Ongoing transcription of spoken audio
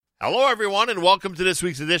Hello, everyone, and welcome to this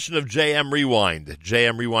week's edition of JM Rewind.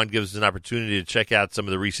 JM Rewind gives us an opportunity to check out some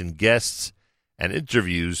of the recent guests and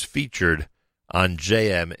interviews featured on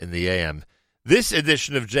JM in the AM. This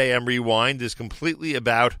edition of JM Rewind is completely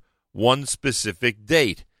about one specific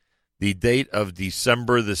date, the date of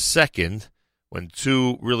December the 2nd, when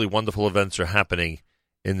two really wonderful events are happening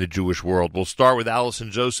in the Jewish world. We'll start with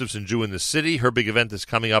Allison Josephs and Jew in the City. Her big event is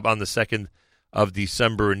coming up on the 2nd of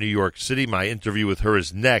December in New York City. My interview with her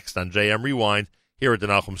is next on JM Rewind here at the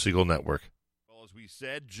Nachum Segal Network. Well, as we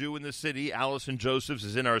said, Jew in the City, Allison Josephs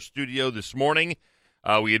is in our studio this morning.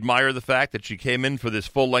 We admire the fact that she came in for this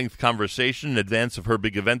full-length conversation in advance of her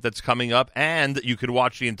big event that's coming up, and you can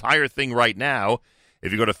watch the entire thing right now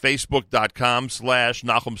if you go to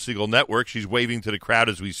facebook.com/Nachum Segal Network. She's waving to the crowd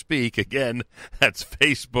as we speak. Again, that's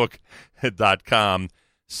facebook.com/Nachum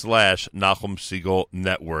Segal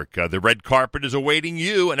Network. The red carpet is awaiting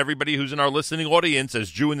you and everybody who's in our listening audience as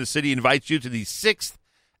Jew in the City invites you to the 6th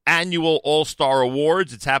Annual All-Star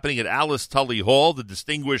Awards. It's happening at Alice Tully Hall, the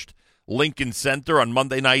distinguished Lincoln Center, on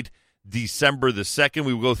Monday night, December the 2nd.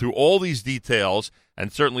 We will go through all these details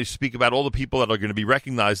and certainly speak about all the people that are going to be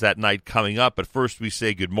recognized that night coming up. But first, we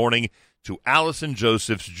say good morning to Allison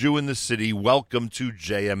Josephs, Jew in the City. Welcome to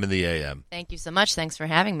JM in the AM. Thank you so much. Thanks for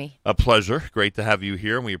having me. A pleasure. Great to have you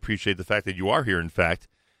here, and we appreciate the fact that you are here, in fact,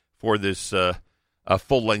 for this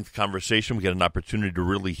full-length conversation. We get an opportunity to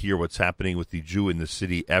really hear what's happening with the Jew in the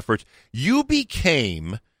City efforts. You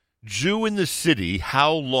became Jew in the City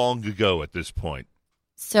how long ago at this point?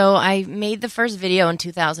 So I made the first video in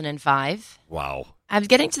 2005. Wow. I'm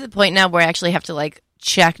getting to the point now where I actually have to,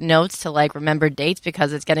 check notes to remember dates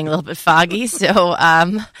because it's getting a little bit foggy. So,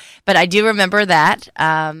 but I do remember that,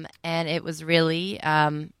 and it was really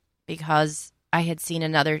because I had seen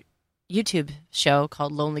another YouTube show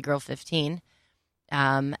called Lonely Girl 15,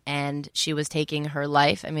 and she was taking her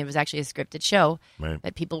life. I mean, it was actually a scripted show, right,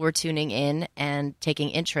 but people were tuning in and taking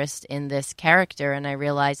interest in this character, and I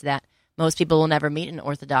realized that most people will never meet an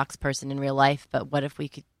Orthodox person in real life, but what if we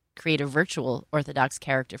could create a virtual Orthodox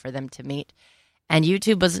character for them to meet? And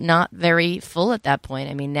YouTube was not very full at that point.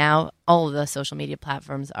 I mean, now all of the social media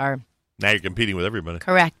platforms are... Now you're competing with everybody.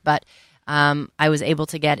 Correct, but I was able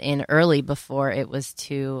to get in early before it was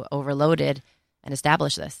too overloaded and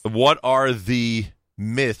establish this. What are the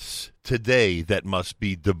myths today that must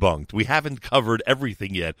be debunked? We haven't covered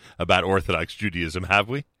everything yet about Orthodox Judaism, have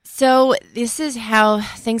we? So this is how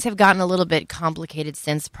things have gotten a little bit complicated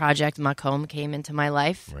since Project Makom came into my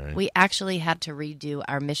life. Right. We actually had to redo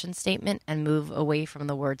our mission statement and move away from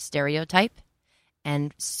the word stereotype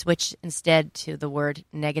and switch instead to the word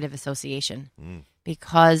negative association.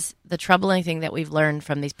 Because the troubling thing that we've learned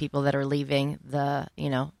from these people that are leaving the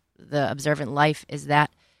observant life is that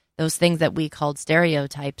those things that we called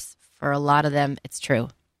stereotypes, for a lot of them, it's true.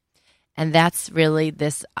 And that's really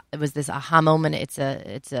this. It was this aha moment. It's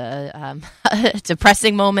a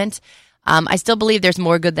depressing moment. I still believe there's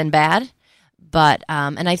more good than bad, but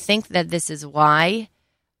and I think that this is why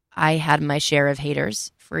I had my share of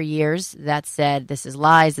haters for years that said this is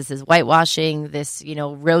lies, this is whitewashing, this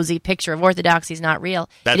rosy picture of Orthodoxy is not real.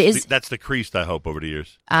 That's decreased, I hope, over the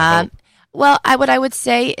years. Well, what I would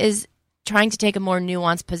say is trying to take a more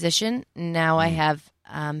nuanced position. Now I have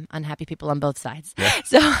unhappy people on both sides. Yeah.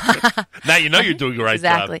 So now you know you're doing the right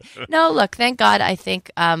exactly. job. No, look, thank God. I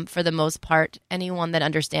think for the most part, anyone that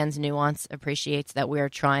understands nuance appreciates that we are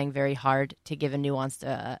trying very hard to give a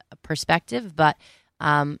nuanced perspective. But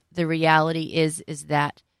the reality is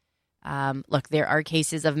that, look, there are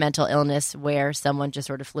cases of mental illness where someone just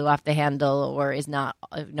sort of flew off the handle or is not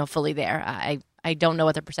fully there. I don't know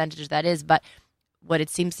what the percentage of that is, but what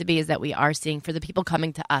it seems to be is that we are seeing, for the people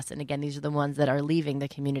coming to us, and again, these are the ones that are leaving the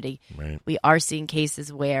community, right, we are seeing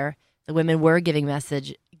cases where the women were given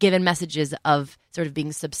messages of sort of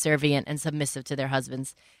being subservient and submissive to their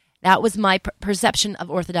husbands. That was my perception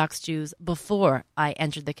of Orthodox Jews before I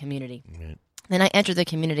entered the community. Right. Then I entered the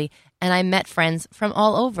community and I met friends from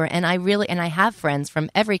all over, and I have friends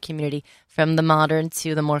from every community, from the modern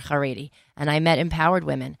to the more Haredi, and I met empowered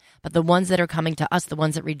women. But the ones that are coming to us, the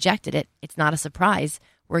ones that rejected it, it's not a surprise.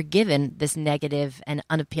 We're given this negative and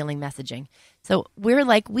unappealing messaging. So we're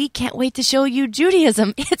like, we can't wait to show you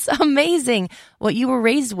Judaism. It's amazing what you were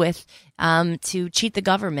raised with, to cheat the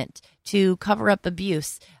government, to cover up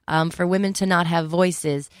abuse, for women to not have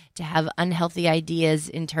voices, to have unhealthy ideas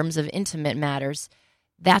in terms of intimate matters.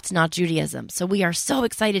 That's not Judaism. So we are so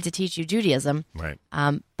excited to teach you Judaism. Right.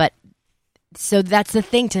 But so that's the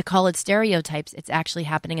thing, to call it stereotypes. It's actually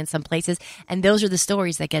happening in some places. And those are the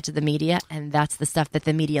stories that get to the media. And that's the stuff that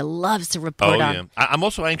the media loves to report on. Yeah. I'm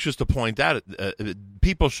also anxious to point out,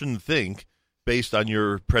 people shouldn't think based on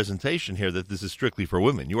your presentation here, that this is strictly for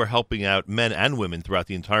women. You are helping out men and women throughout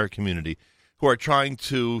the entire community who are trying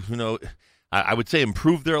to, I would say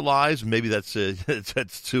improve their lives. Maybe that's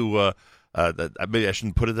too. Maybe I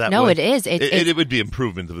shouldn't put it that way. No, it is. It would be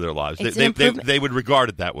improvement of their lives. They would regard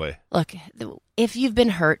it that way. Look, if you've been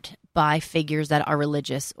hurt by figures that are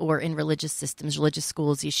religious or in religious systems, religious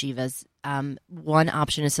schools, yeshivas, one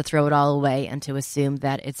option is to throw it all away and to assume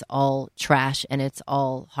that it's all trash and it's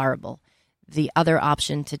all horrible. The other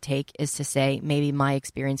option to take is to say, maybe my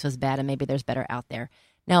experience was bad and maybe there's better out there.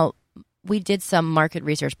 Now, we did some market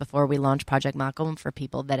research before we launched Project Malcolm for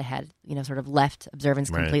people that had, sort of left observance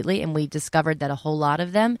completely, and we discovered that a whole lot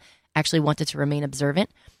of them actually wanted to remain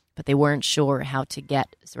observant, but they weren't sure how to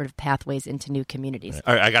get sort of pathways into new communities.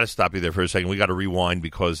 All right, I got to stop you there for a second. We got to rewind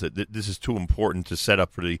because this is too important to set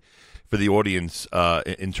up for the audience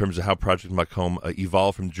in terms of how Project Malcolm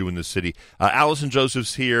evolved from Jew in the City. Allison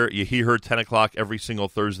Joseph's here. You hear her at 10 o'clock every single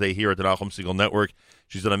Thursday here at the Nachum Segal Network.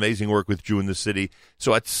 She's done amazing work with Jew in the City.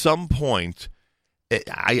 So at some point,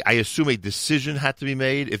 I assume a decision had to be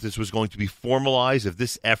made if this was going to be formalized, if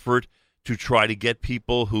this effort to try to get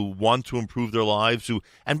people who want to improve their lives,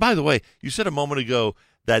 and by the way, you said a moment ago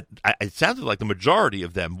that it sounded like the majority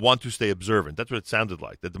of them want to stay observant. That's what it sounded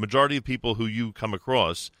like, that the majority of people who you come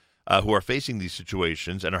across who are facing these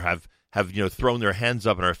situations and have thrown their hands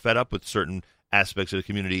up and are fed up with certain aspects of the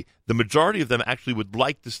community, the majority of them actually would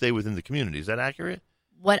like to stay within the community. Is that accurate?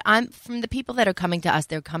 From the people that are coming to us,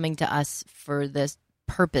 they're coming to us for this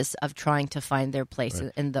purpose of trying to find their place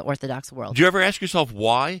in the Orthodox world. Do you ever ask yourself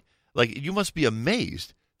why? Like, you must be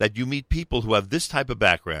amazed that you meet people who have this type of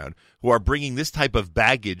background, who are bringing this type of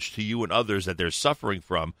baggage to you and others that they're suffering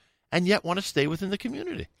from, and yet want to stay within the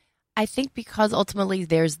community. I think because ultimately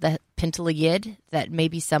there's the Pintele Yid that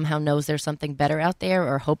maybe somehow knows there's something better out there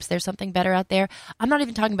or hopes there's something better out there. I'm not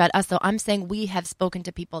even talking about us, though. I'm saying we have spoken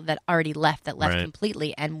to people that already left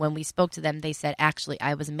completely. And when we spoke to them, they said, actually,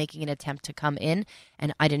 I was making an attempt to come in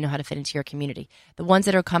and I didn't know how to fit into your community. The ones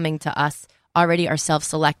that are coming to us already are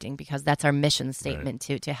self-selecting because that's our mission statement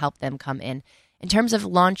to help them come in. In terms of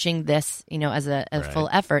launching this, as a full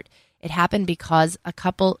effort, it happened because a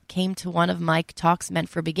couple came to one of my talks meant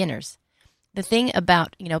for beginners. The thing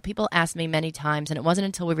about, people ask me many times, and it wasn't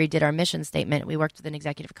until we redid our mission statement, we worked with an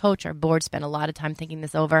executive coach, our board spent a lot of time thinking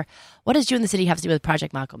this over. What does Jew in the City have to do with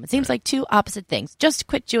Project Malcolm? It seems like two opposite things. Just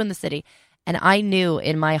quit Jew in the City. And I knew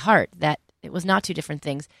in my heart that it was not two different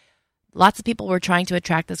things. Lots of people were trying to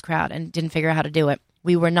attract this crowd and didn't figure out how to do it.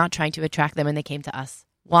 We were not trying to attract them, and they came to us.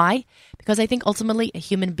 Why? Because I think ultimately a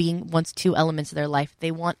human being wants two elements of their life.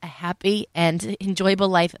 They want a happy and enjoyable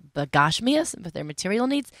life, bagashmias, with their material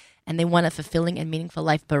needs, and they want a fulfilling and meaningful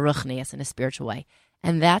life, baruchnias, in a spiritual way.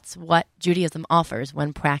 And that's what Judaism offers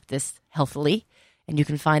when practiced healthily. And you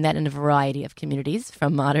can find that in a variety of communities,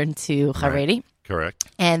 from modern to Haredi. Right. Correct.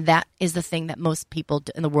 And that is the thing that most people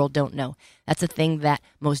in the world don't know. That's the thing that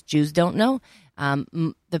most Jews don't know.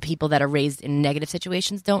 The people that are raised in negative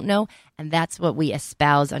situations don't know. And that's what we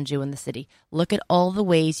espouse on Jew in the City. Look at all the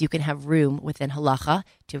ways you can have room within halacha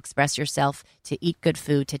to express yourself, to eat good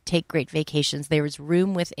food, to take great vacations. There is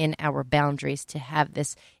room within our boundaries to have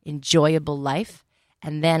this enjoyable life.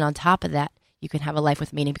 And then on top of that, you can have a life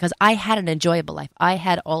with meaning. Because I had an enjoyable life. I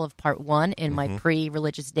had all of part one in my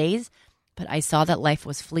pre-religious days. But I saw that life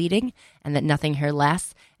was fleeting and that nothing here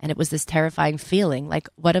lasts. And it was this terrifying feeling like,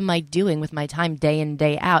 what am I doing with my time day in,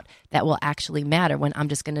 day out that will actually matter when I'm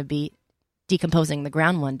just going to be decomposing the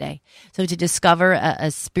ground one day? So to discover a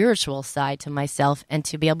spiritual side to myself and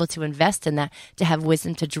to be able to invest in that, to have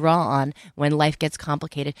wisdom to draw on when life gets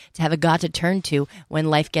complicated, to have a God to turn to when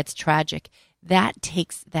life gets tragic, that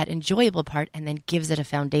takes that enjoyable part and then gives it a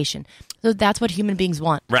foundation. So that's what human beings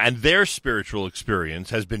want. Right, and their spiritual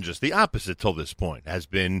experience has been just the opposite till this point, has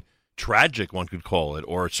been tragic, one could call it,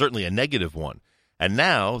 or certainly a negative one. And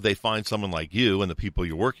now they find someone like you and the people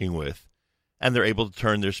you're working with, and they're able to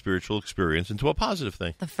turn their spiritual experience into a positive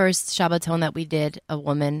thing. The first Shabbaton that we did, a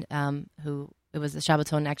woman it was the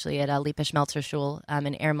Shabbaton actually at Lipa Schmelzer Shul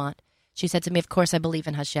in Ermont, she said to me, of course I believe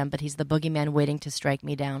in Hashem, but he's the boogeyman waiting to strike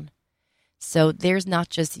me down. So there's not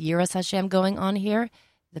just Yiras Hashem going on here.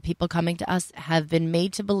 The people coming to us have been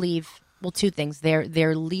made to believe, well, two things. Their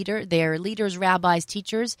leaders, rabbis,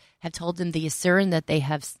 teachers have told them the Yisurin that they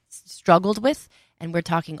have struggled with, and we're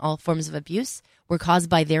talking all forms of abuse, were caused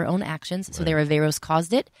by their own actions. So their Averos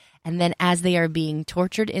caused it. And then as they are being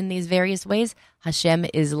tortured in these various ways, Hashem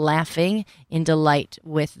is laughing in delight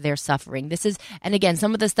with their suffering. This is, and again,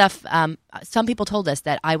 some of the stuff, some people told us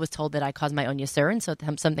that I was told that I caused my own Yisurin, so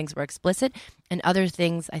some things were explicit, and other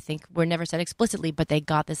things I think were never said explicitly, but they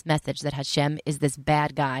got this message that Hashem is this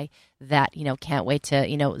bad guy that, can't wait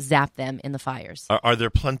to, zap them in the fires. Are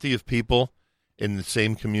there plenty of people in the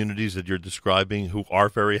same communities that you're describing who are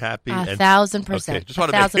very happy? 1,000%. Okay, just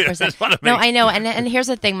want to 1,000%. No, I know. And here's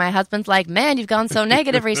the thing. My husband's like, man, you've gone so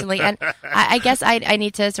negative recently. And I guess I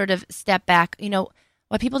need to sort of step back.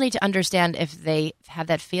 What people need to understand if they have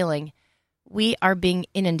that feeling, we are being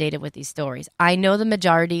inundated with these stories. I know the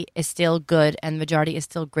majority is still good and the majority is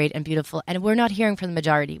still great and beautiful. And we're not hearing from the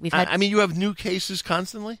majority. We've had, you have new cases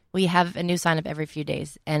constantly? We have a new sign up every few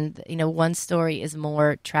days. And, one story is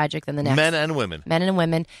more tragic than the next. Men and women. Men and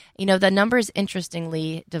women. The numbers,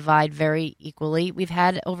 interestingly, divide very equally. We've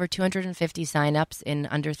had over 250 sign-ups in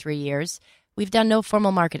under 3 years. We've done no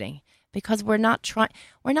formal marketing because we're not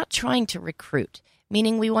trying to recruit,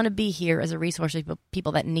 meaning we want to be here as a resource for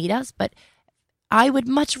people that need us. But I would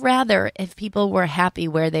much rather if people were happy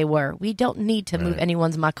where they were. We don't need to move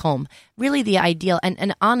anyone's makom. Really, the ideal,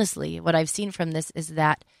 and honestly, what I've seen from this is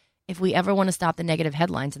that if we ever want to stop the negative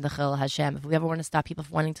headlines in the Chil Hashem, if we ever want to stop people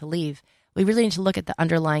from wanting to leave, we really need to look at the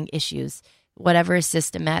underlying issues, whatever is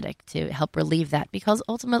systematic, to help relieve that. Because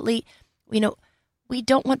ultimately, we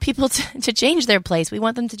don't want people to change their place. We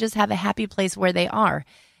want them to just have a happy place where they are.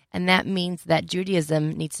 And that means that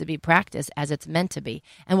Judaism needs to be practiced as it's meant to be.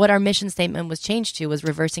 And what our mission statement was changed to was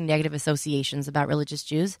reversing negative associations about religious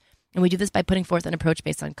Jews. And we do this by putting forth an approach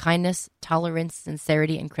based on kindness, tolerance,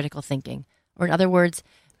 sincerity, and critical thinking. Or in other words,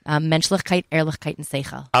 menschlichkeit, ehrlichkeit, and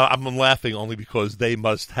seichel. I'm laughing only because they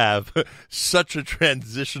must have such a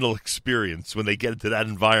transitional experience when they get into that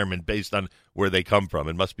environment based on where they come from.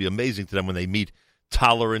 It must be amazing to them when they meet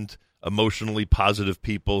tolerant, emotionally positive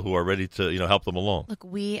people who are ready to, help them along. Look,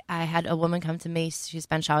 I had a woman come to me. She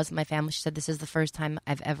spent Shabbos with my family. She said, this is the first time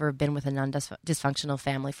I've ever been with a non-dysfunctional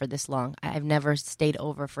family for this long. I've never stayed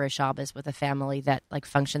over for a Shabbos with a family that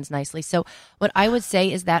functions nicely. So what I would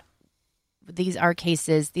say is that these are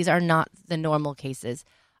cases. These are not the normal cases.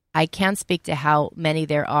 I can't speak to how many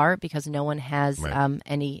there are because no one has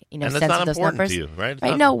any sense of those numbers. To you, right?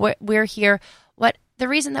 Right? No, we're here. The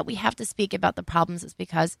reason that we have to speak about the problems is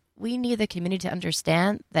because we need the community to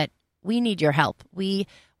understand that we need your help. We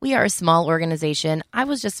are a small organization. I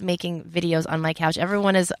was just making videos on my couch.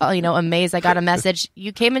 Everyone is, amazed. I got a message.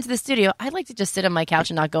 You came into the studio. I'd like to just sit on my couch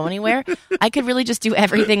and not go anywhere. I could really just do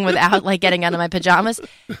everything without getting out of my pajamas.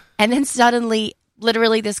 And then suddenly,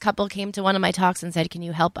 literally, this couple came to one of my talks and said, can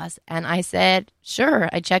you help us? And I said, sure.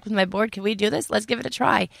 I checked with my board. Can we do this? Let's give it a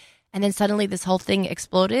try. And then suddenly this whole thing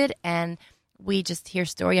exploded and we just hear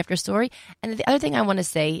story after story. And the other thing I want to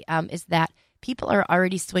say is that people are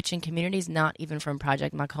already switching communities, not even from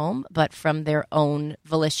Project Makom, but from their own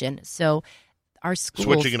volition. So our schools...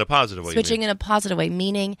 Switching in a positive way. Switching in a positive way,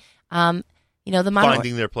 meaning, the modern...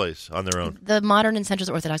 Finding their place on their own. The modern and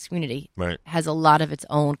Central Orthodox community has a lot of its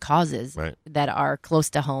own causes that are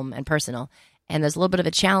close to home and personal. And there's a little bit of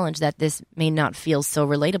a challenge that this may not feel so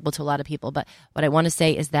relatable to a lot of people. But what I want to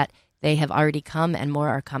say is that they have already come and more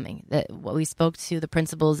are coming. We spoke to the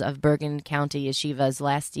principals of Bergen County yeshivas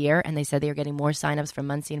last year, and they said they are getting more signups from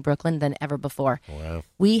Monsey and Brooklyn than ever before. Wow.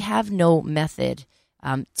 We have no method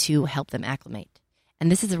to help them acclimate.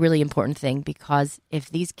 And this is a really important thing because if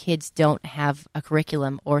these kids don't have a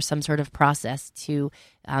curriculum or some sort of process to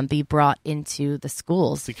be brought into the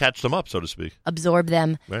schools. To catch them up, so to speak. Absorb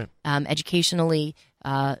them educationally,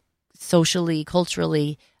 socially,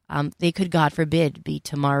 culturally. They could, God forbid, be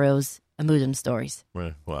tomorrow's Amudim stories.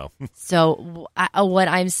 Right. Wow. So what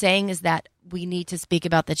I'm saying is that we need to speak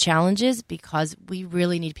about the challenges because we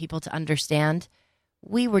really need people to understand.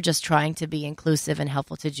 We were just trying to be inclusive and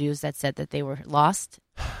helpful to Jews that said that they were lost.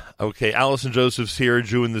 Okay, Allison Joseph's here,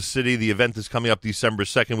 Jew in the City. The event is coming up December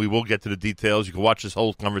 2nd. We will get to the details. You can watch this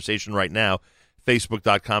whole conversation right now.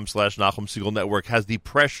 Facebook.com/Nachum Segal Network. Has the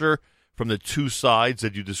pressure from the two sides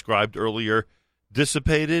that you described earlier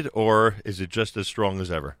dissipated, or is it just as strong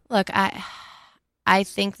as ever? Look, I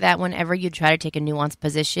think that whenever you try to take a nuanced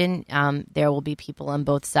position, there will be people on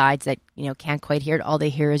both sides that can't quite hear it. All they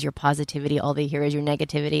hear is your positivity. All they hear is your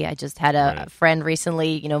negativity. I just had a friend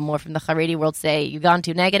recently, more from the Haredi world, say you've gone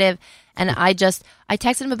too negative, and I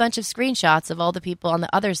texted him a bunch of screenshots of all the people on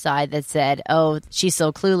the other side that said, "Oh, she's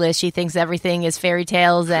so clueless. She thinks everything is fairy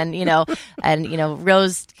tales," and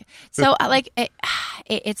Rose. So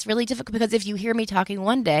it's really difficult because if you hear me talking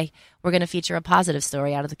one day, we're going to feature a positive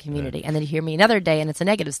story out of the community. And then you hear me another day and it's a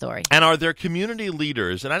negative story. And are there community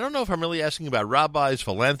leaders, and I don't know if I'm really asking about rabbis,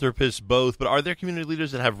 philanthropists, both, but are there community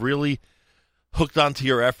leaders that have really hooked onto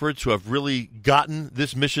your efforts, who have really gotten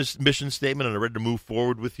this mission statement and are ready to move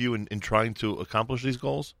forward with you in trying to accomplish these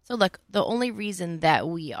goals? So look, the only reason that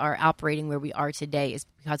we are operating where we are today is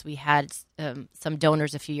because we had some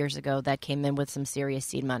donors a few years ago that came in with some serious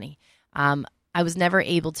seed money. I was never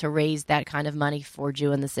able to raise that kind of money for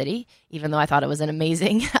Jew in the City, even though I thought it was an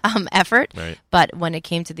amazing effort. Right. But when it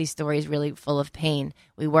came to these stories really full of pain,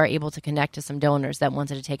 we were able to connect to some donors that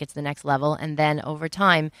wanted to take it to the next level. And then over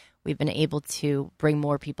time, we've been able to bring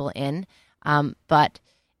more people in. But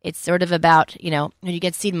it's sort of about, when you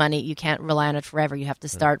get seed money, you can't rely on it forever. You have to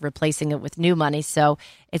start replacing it with new money. So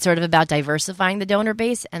it's sort of about diversifying the donor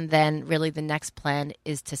base. And then really the next plan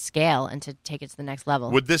is to scale and to take it to the next level.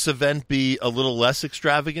 Would this event be a little less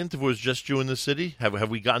extravagant if it was just Jew in the City? Have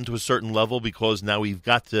we gotten to a certain level because now we've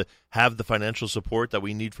got to have the financial support that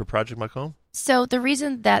we need for Project Makom? So the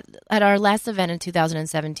reason that at our last event in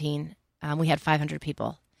 2017, we had 500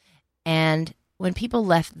 people. And when people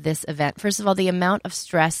left this event, first of all, the amount of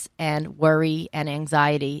stress and worry and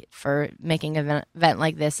anxiety for making an event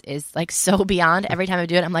like this is like so beyond. Every time I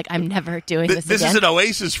do it, I'm like, I'm never doing this again. This is an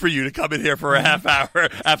oasis for you to come in here for a half hour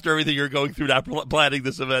after everything you're going through now planning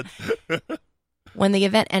this event. When the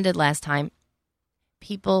event ended last time,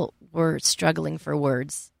 people were struggling for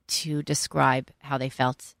words to describe how they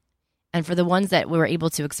felt. And for the ones that were able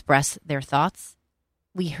to express their thoughts,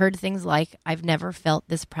 we heard things like, I've never felt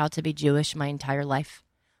this proud to be Jewish my entire life.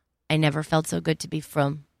 I never felt so good to be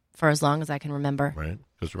from for as long as I can remember. Right.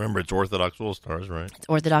 Because remember, it's Orthodox All-Stars, right? It's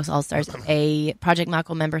Orthodox All-Stars. A Project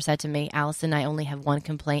Makom member said to me, Allison, I only have one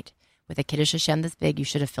complaint. With a Kiddush Hashem this big, you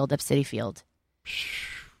should have filled up Citi Field.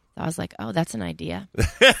 So I was like, oh, that's an idea.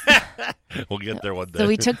 We'll get there one day. So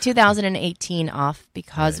we took 2018 off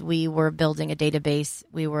because we were building a database.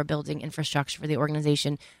 We were building infrastructure for the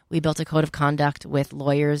organization. We built a code of conduct with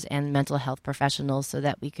lawyers and mental health professionals so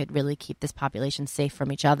that we could really keep this population safe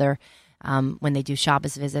from each other when they do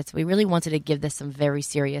Shabbos visits. We really wanted to give this some very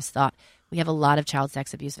serious thought. We have a lot of child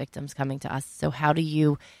sex abuse victims coming to us. So how do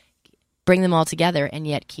you bring them all together and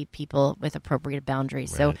yet keep people with appropriate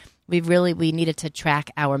boundaries? Right. So we needed to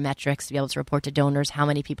track our metrics to be able to report to donors how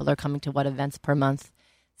many people are coming to what events per month.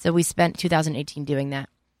 So we spent 2018 doing that.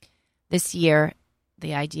 This year,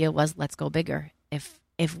 the idea was let's go bigger.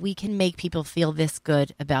 If we can make people feel this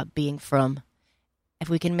good about being from, if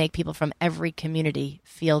we can make people from every community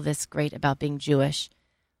feel this great about being Jewish,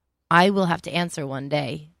 I will have to answer one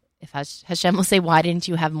day if Hashem will say, why didn't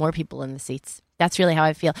you have more people in the seats? That's really how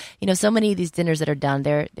I feel. So many of these dinners that are done,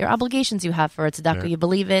 they're obligations you have for a tzedakah you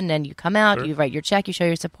believe in, and you come out, you write your check, you show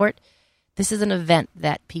your support. This is an event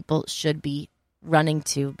that people should be running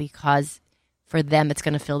to because for them, it's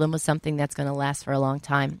going to fill them with something that's going to last for a long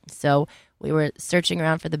time. So we were searching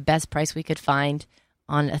around for the best price we could find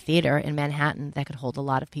on a theater in Manhattan that could hold a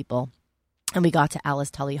lot of people. And we got to Alice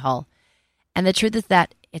Tully Hall. And the truth is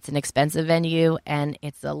that it's an expensive venue and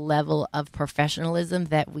it's a level of professionalism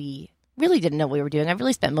that we really didn't know what we were doing. I've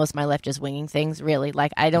really spent most of my life just winging things, really.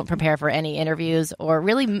 Like, I don't prepare for any interviews or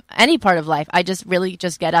really any part of life. I just really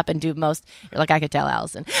just get up and do most. You're like, I could tell,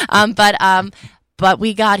 Allison. But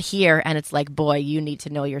we got here and it's like, boy, you need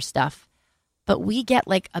to know your stuff. But we get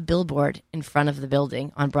like a billboard in front of the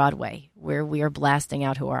building on Broadway where we are blasting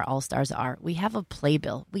out who our all-stars are. We have a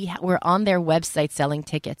playbill. We're on their website selling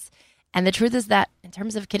tickets. And the truth is that in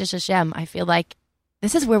terms of Kiddush Hashem, I feel like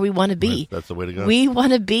this is where we want to be. That's the way to go. We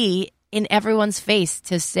want to be in everyone's face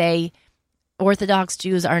to say Orthodox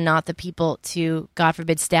Jews are not the people to, God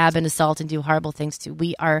forbid, stab and assault and do horrible things to.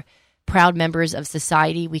 We are proud members of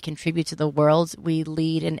society. We contribute to the world. We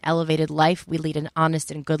lead an elevated life. We lead an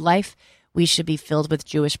honest and good life. We should be filled with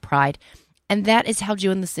Jewish pride. And that is how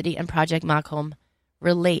Jew in the City and Project Makom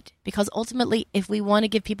relate. Because ultimately, if we want to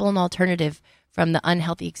give people an alternative from the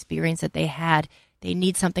unhealthy experience that they had, they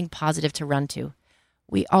need something positive to run to.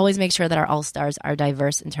 We always make sure that our all-stars are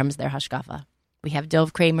diverse in terms of their hashkafa. We have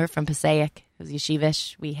Dov Kramer from Passaic, who's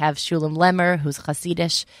yeshivish. We have Shulam Lemmer, who's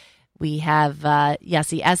Hasidish. We have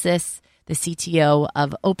Yassi Esses, the CTO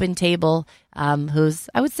of Open Table, who's,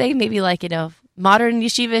 I would say, maybe like, modern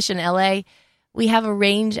yeshivish in LA. We have a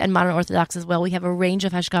range, and modern Orthodox as well. We have a range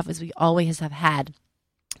of hashkafas we always have had.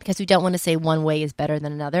 Because we don't want to say one way is better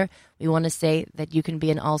than another. We want to say that you can be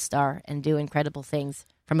an all-star and do incredible things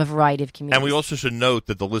from a variety of communities. And we also should note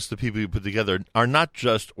that the list of people you put together are not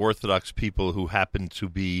just Orthodox people who happen to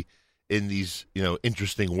be in these,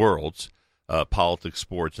 interesting worlds, politics,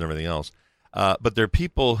 sports, and everything else. but they're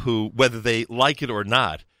people who, whether they like it or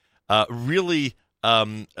not, really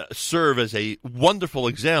serve as a wonderful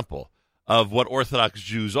example of what Orthodox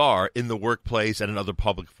Jews are in the workplace and in other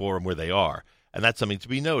public forum where they are. And that's something to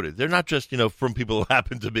be noted. They're not just, from people who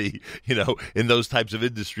happen to be, in those types of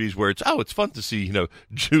industries where it's fun to see,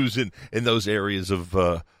 Jews in those areas of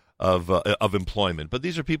employment. But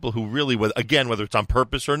these are people who really, again, whether it's on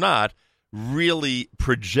purpose or not, really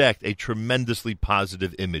project a tremendously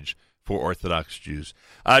positive image for Orthodox Jews.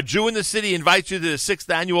 Jew in the City invites you to the 6th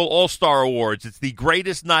Annual All-Star Awards. It's the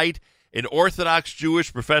greatest night in Orthodox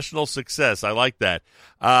Jewish professional success. I like that.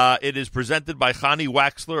 It is presented by Chani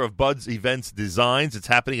Waxler of Bud's Events Designs. It's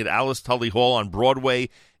happening at Alice Tully Hall on Broadway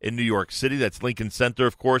in New York City. That's Lincoln Center,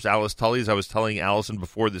 of course. Alice Tully, as I was telling Allison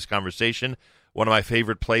before this conversation, one of my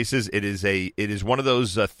favorite places. It is one of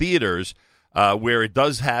those theaters where it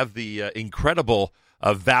does have the incredible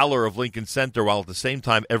valor of Lincoln Center, while at the same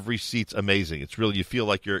time every seat's amazing. It's really, you feel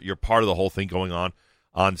like you're part of the whole thing going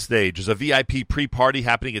on stage. There's a VIP pre-party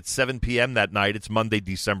happening at 7 p.m. that night. It's Monday,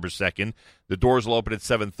 December 2nd. The doors will open at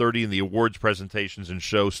 7:30, and the awards presentations and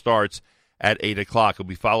show starts at 8 o'clock. It'll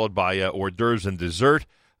be followed by hors d'oeuvres and dessert.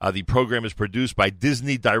 The program is produced by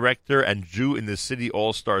Disney director and Jew in the City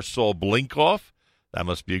all-star Saul Blinkoff. That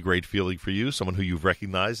must be a great feeling for you. Someone who you've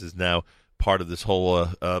recognized is now part of this whole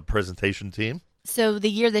presentation team. So the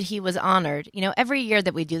year that he was honored, every year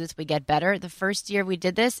that we do this, we get better. The first year we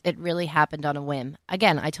did this, it really happened on a whim.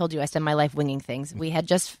 Again, I told you I spend my life winging things. We had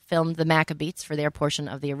just filmed the Maccabees for their portion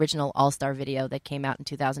of the original All-Star video that came out in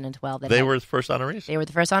 2012. They were the first honorees? They were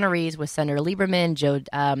the first honorees with Senator Lieberman,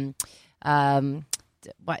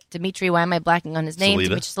 Dimitri, why am I blacking on his name?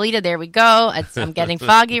 Salita, there we go. I'm getting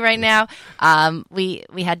foggy right now.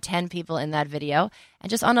 We had 10 people in that video. And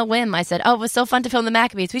just on a whim, I said, it was so fun to film the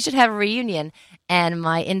Maccabees. We should have a reunion. And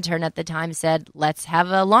my intern at the time said, let's have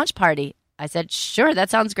a launch party. I said, sure, that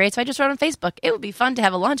sounds great. So I just wrote on Facebook, it would be fun to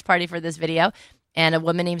have a launch party for this video. And a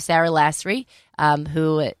woman named Sarah Lassery,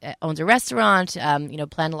 who owns a restaurant,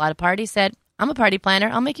 planned a lot of parties, said, I'm a party planner.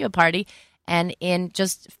 I'll make you a party. And in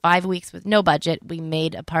just 5 weeks with no budget, we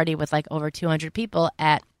made a party with like over 200 people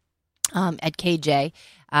at KJ.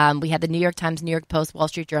 We had the New York Times, New York Post, Wall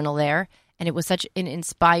Street Journal there. And it was such an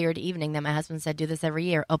inspired evening that my husband said, do this every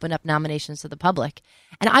year, open up nominations to the public.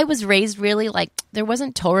 And I was raised really there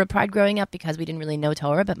wasn't Torah pride growing up because we didn't really know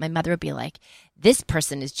Torah, but my mother would be like, this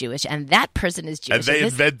person is Jewish and that person is Jewish. And they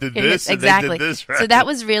invented this. Exactly. And they did this, right? So that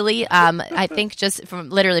was really, I think just from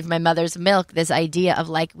my mother's milk, this idea of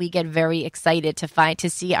we get very excited to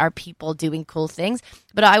see our people doing cool things.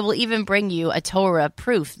 But I will even bring you a Torah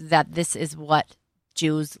proof that this is what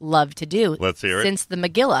Jews love to do. Let's hear it. Since the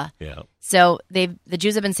Megillah. Yeah. So the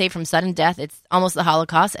Jews have been saved from sudden death. It's almost the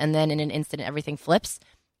Holocaust, and then in an instant, everything flips.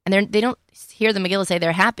 And they don't hear the Megillah say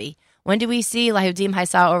they're happy. When do we see Lahudim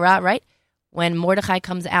Haisa Ora, right? When Mordechai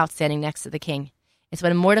comes out standing next to the king. It's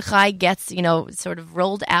when Mordechai gets, sort of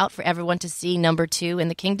rolled out for everyone to see number 2 in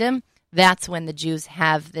the kingdom. That's when the Jews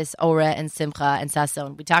have this Ora and Simcha and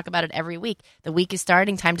Sason. We talk about it every week. The week is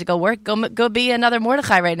starting. Time to go work. Go be another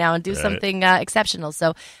Mordechai right now and do something exceptional.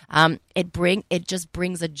 So it just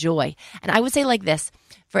brings a joy. And I would say like this.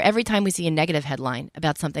 For every time we see a negative headline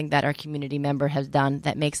about something that our community member has done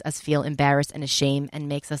that makes us feel embarrassed and ashamed and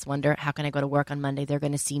makes us wonder, how can I go to work on Monday? They're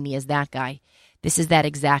going to see me as that guy. This is that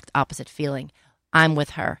exact opposite feeling. I'm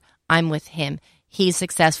with her. I'm with him. He's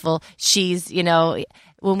successful. She's,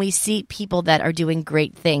 when we see people that are doing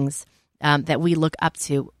great things that we look up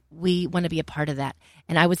to, we want to be a part of that.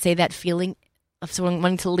 And I would say that feeling of someone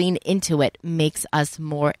wanting to lean into it makes us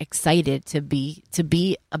more excited to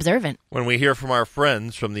be observant. When we hear from our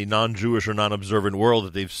friends from the non-Jewish or non-observant world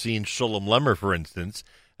that they've seen Sholem Lemmer, for instance,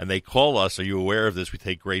 and they call us, are you aware of this? We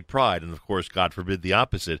take great pride. And, of course, God forbid the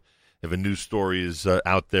opposite. If a news story is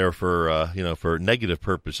out there for negative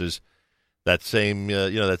purposes, that same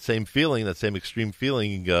feeling, that same extreme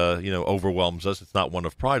feeling, overwhelms us. It's not one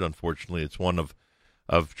of pride, unfortunately. It's one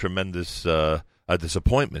of tremendous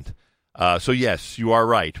disappointment. So yes, you are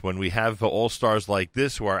right. When we have all-stars like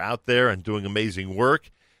this who are out there and doing amazing work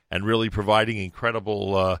and really providing an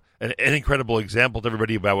incredible example to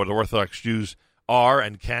everybody about what Orthodox Jews are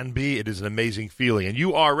and can be, it is an amazing feeling. And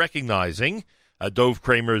you are recognizing Dov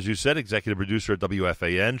Kramer, as you said, executive producer at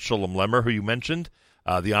WFAN, Sholem Lemmer, who you mentioned,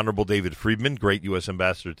 the Honorable David Friedman, great U.S.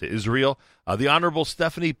 ambassador to Israel, the Honorable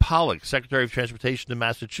Stephanie Pollack, Secretary of Transportation in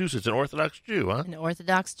Massachusetts, an Orthodox Jew, huh? An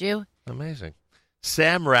Orthodox Jew. Amazing.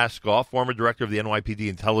 Sam Raskoff, former director of the NYPD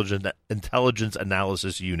Intelligence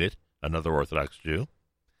Analysis Unit, another Orthodox Jew.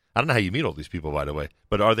 I don't know how you meet all these people, by the way,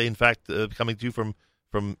 but are they, in fact, coming to you from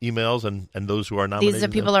emails and those who are nominated? These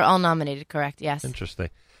people are all nominated, correct, yes. Interesting.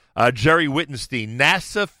 Jerry Wittenstein,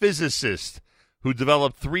 NASA physicist who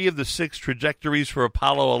developed 3 of the 6 trajectories for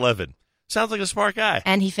Apollo 11. Sounds like a smart guy.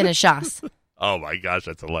 And he finished Shas. Oh, my gosh,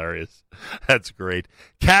 that's hilarious. That's great.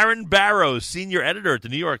 Karen Barrows, senior editor at the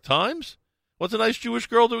New York Times. What's a nice Jewish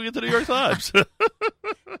girl doing at the New York Times?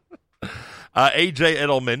 A.J.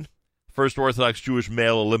 Edelman, first Orthodox Jewish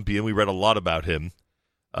male Olympian. We read a lot about him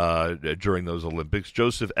during those Olympics.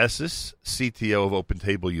 Joseph Esses, CTO of Open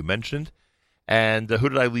Table, you mentioned. And who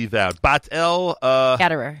did I leave out? Bat-El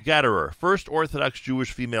Gatterer, first Orthodox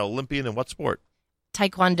Jewish female Olympian in what sport?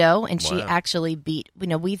 Taekwondo, and she actually beat,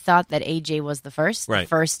 we thought that AJ was the first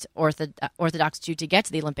Orthodox Jew to get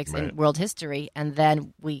to the Olympics in world history, and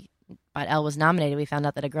then Bat-El was nominated. We found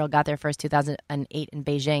out that a girl got there first 2008 in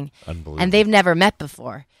Beijing, and they've never met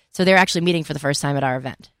before, so they're actually meeting for the first time at our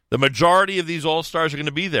event. The majority of these All-Stars are going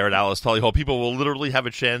to be there at Alice Tully Hall. People will literally have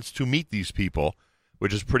a chance to meet these people,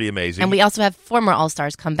 which is pretty amazing. And we also have former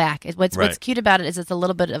All-Stars come back. What's cute about it is it's a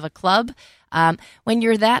little bit of a club. When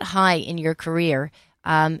you're that high in your career,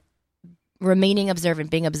 remaining observant,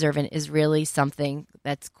 being observant is really something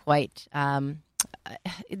that's quite...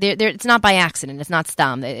 it's not by accident. It's not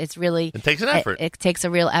stam. It's really... It takes an effort. It takes a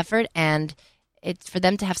real effort, and it's for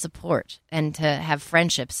them to have support and to have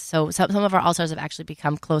friendships. So some of our All-Stars have actually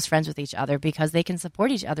become close friends with each other because they can support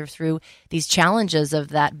each other through these challenges of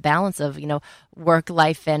that balance of, work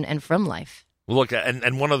life and from life. Well, look,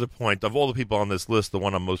 and one other point, of all the people on this list, the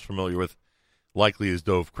one I'm most familiar with likely is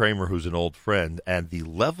Dov Kramer, who's an old friend, and the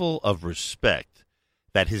level of respect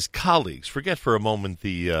that his colleagues, forget for a moment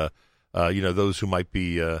the, those who might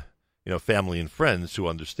be, family and friends who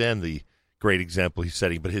understand the great example he's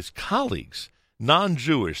setting, but his colleagues,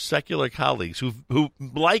 non-Jewish, secular colleagues who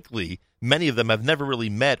likely, many of them have never really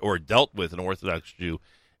met or dealt with an Orthodox Jew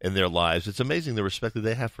in their lives. It's amazing the respect that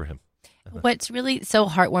they have for him. What's really so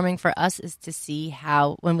heartwarming for us is to see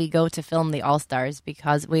how, when we go to film the All-Stars,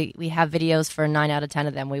 because we have videos for 9 out of 10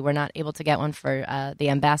 of them. We were not able to get one for the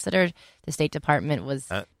ambassador. The State Department was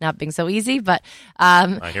not being so easy, but...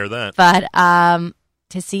 I hear that. But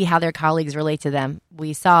to see how their colleagues relate to them.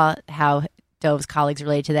 We saw how Dov's colleagues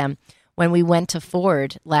relate to them when we went to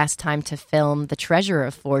Ford last time to film the treasurer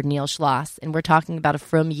of Ford, Neil Schloss, and we're talking about a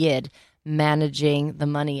frum Yid managing the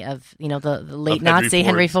money of, the late Nazi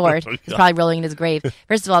Henry Ford. He's probably rolling in his grave.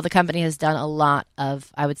 First of all, the company has done a lot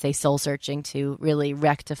of, I would say, soul searching to really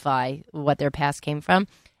rectify what their past came from.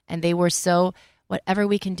 And they were so, whatever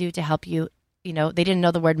we can do to help you, they didn't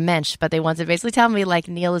know the word mensch, but they wanted to basically tell me, like,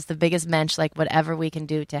 Neil is the biggest mensch, like, whatever we can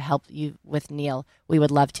do to help you with Neil, we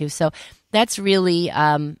would love to. So that's really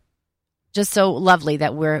just so lovely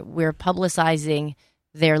that we're publicizing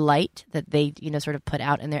their light that they, sort of put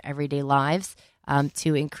out in their everyday lives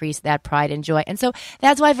to increase that pride and joy. And so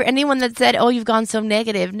that's why for anyone that said, oh, you've gone so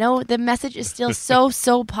negative, no, the message is still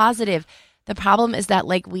so positive. The problem is that,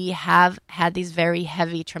 like, we have had these very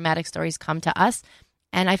heavy traumatic stories come to us,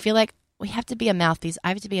 and I feel like we have to be a mouthpiece. I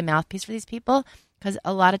have to be a mouthpiece for these people because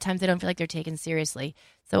a lot of times they don't feel like they're taken seriously.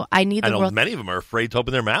 So I need the world. Many of them are afraid to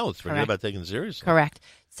open their mouths, forget about taking seriously. Correct.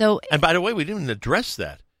 So, and by the way, we didn't even address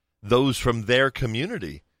that. Those from their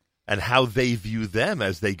community and how they view them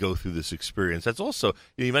as they go through this experience. That's also,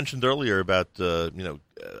 you mentioned earlier about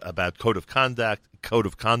about code of conduct,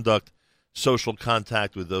 social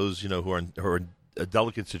contact with those who are in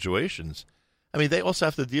delicate situations. I mean, they also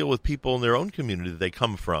have to deal with people in their own community that they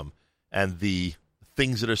come from, and the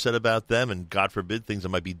things that are said about them, and God forbid, things that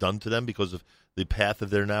might be done to them because of the path that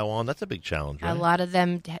they're now on. That's a big challenge, right? A lot of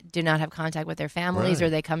them do not have contact with their families, or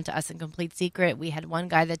they come to us in complete secret. We had one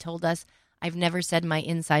guy that told us, I've never said my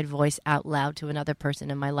inside voice out loud to another person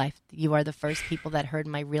in my life. You are the first people that heard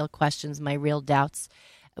my real questions, my real doubts.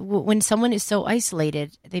 When someone is so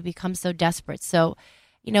isolated, they become so desperate. So,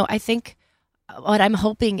 I think what I'm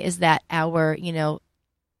hoping is that our,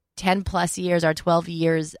 10 plus years, our 12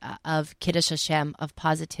 years of Kiddush Hashem, of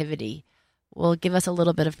positivity, will give us a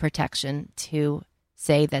little bit of protection to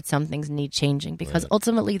say that some things need changing, because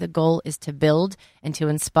ultimately the goal is to build and to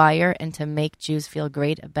inspire and to make Jews feel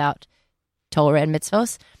great about Torah and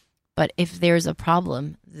mitzvos. But if there's a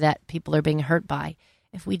problem that people are being hurt by,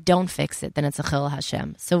 if we don't fix it, then it's a chil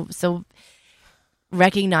Hashem. So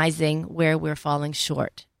recognizing where we're falling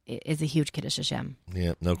short is a huge Kiddush Hashem.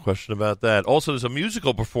 Yeah, no question about that. Also, there's a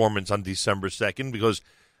musical performance on December 2nd because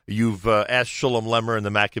you've asked Shulam Lemmer and the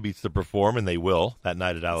Maccabees to perform, and they will that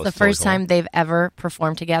night at Alice. It's the first time they've ever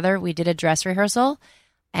performed together. We did a dress rehearsal,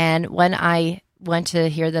 and when I went to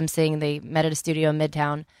hear them sing, they met at a studio in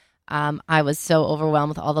Midtown. I was so overwhelmed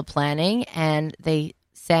with all the planning, and they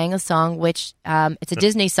sang a song which it's a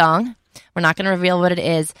Disney song. We're not going to reveal what it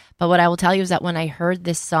is, but what I will tell you is that when I heard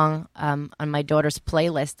this song on my daughter's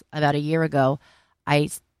playlist about a year ago, I'm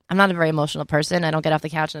not a very emotional person. I don't get off the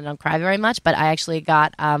couch and I don't cry very much, but I actually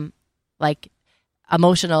got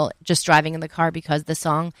emotional just driving in the car because the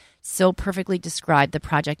song so perfectly described the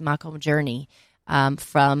Project Makom journey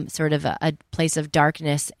from sort of a place of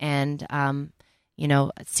darkness and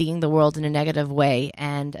seeing the world in a negative way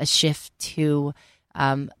and a shift to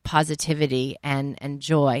positivity and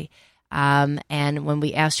joy. And when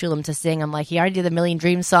we asked Shulam to sing, I'm like, he already did the Million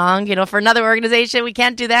Dreams song, for another organization. We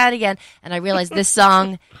can't do that again. And I realized this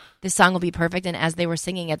song will be perfect. And as they were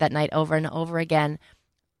singing it that night over and over again,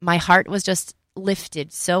 my heart was just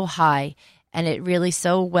lifted so high. And it really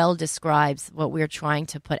so well describes what we're trying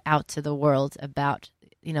to put out to the world about,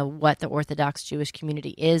 what the Orthodox Jewish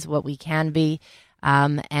community is, what we can be.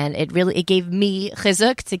 And it gave me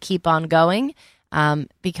chizuk to keep on going.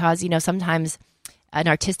 Because, sometimes an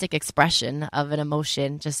artistic expression of an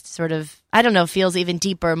emotion just sort of, I don't know, feels even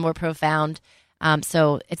deeper, more profound.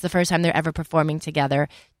 So it's the first time they're ever performing together.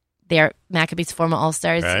 They're Maccabees former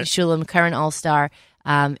All-Stars, right. Shulam current All-Star.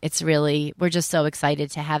 It's really, we're just so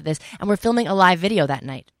excited to have this. And we're filming a live video that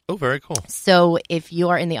night. Oh, very cool. So if you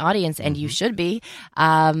are in the audience, and you should be,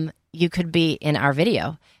 you could be in our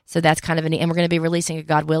video. So that's kind of and we're going to be releasing it,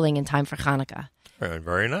 God willing, in time for Hanukkah. Very,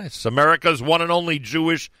 very nice. America's one and only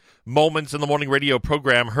Jewish Moments in the Morning radio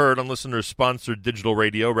program, heard on listeners-sponsored digital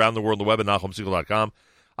radio around the world on the web at NachumSegal.com,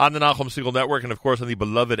 on the Nachum Segal Network, and, of course, on the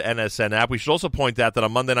beloved NSN app. We should also point out that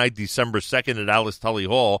on Monday night, December 2nd at Alice Tully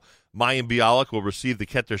Hall, Mayim Bialik will receive the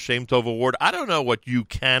Keter Shem Tov Award. I don't know what you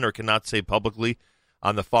can or cannot say publicly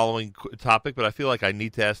on the following topic, but I feel like I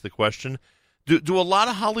need to ask the question. Do a lot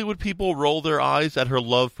of Hollywood people roll their eyes at her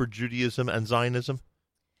love for Judaism and Zionism?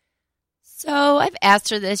 So I've asked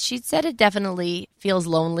her this. She said it definitely feels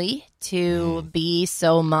lonely to be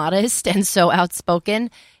so modest and so outspoken.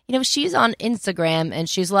 She's on Instagram and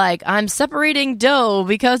she's like, I'm separating dough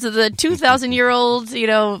because of the 2,000-year-old,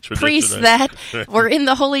 priests that were in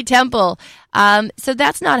the Holy Temple. So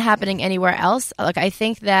that's not happening anywhere else. Look, I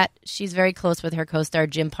think that she's very close with her co-star,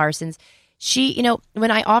 Jim Parsons. She, when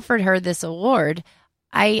I offered her this award,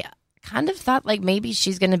 I kind of thought maybe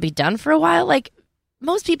she's going to be done for a while.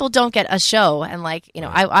 Most people don't get a show, and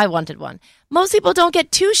I wanted one. Most people don't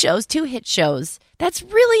get two hit shows. That's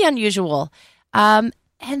really unusual. And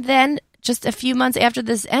then just a few months after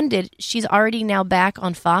this ended, she's already now back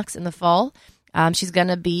on Fox in the fall. She's going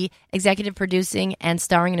to be executive producing and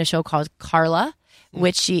starring in a show called Carla,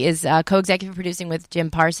 which she is co-executive producing with Jim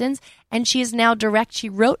Parsons. And she is now she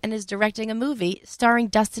wrote and is directing a movie starring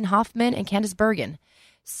Dustin Hoffman and Candice Bergen.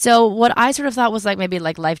 So what I sort of thought was maybe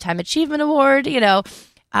Lifetime Achievement Award,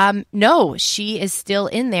 no, she is still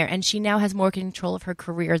in there, and she now has more control of her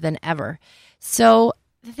career than ever. So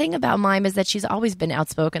the thing about Mayim is that she's always been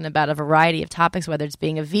outspoken about a variety of topics, whether it's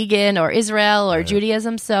being a vegan or Israel or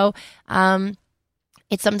Judaism. So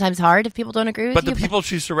it's sometimes hard if people don't agree with you. But the people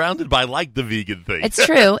she's surrounded by like the vegan thing. It's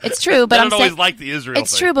true. But I don't always like the Israel thing.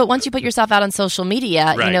 It's true, but once you put yourself out on social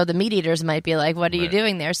media, the meat eaters might be like, what are you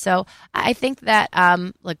doing there? So I think that,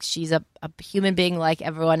 she's a human being like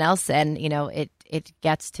everyone else, and, it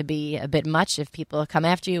gets to be a bit much if people come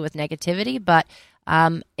after you with negativity, but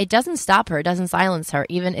it doesn't stop her. It doesn't silence her,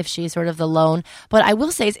 even if she's sort of the lone. But I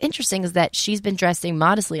will say is interesting is that she's been dressing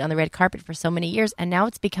modestly on the red carpet for so many years, and now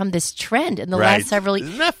it's become this trend in the last several years.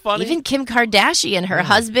 Isn't that funny? Even Kim Kardashian, her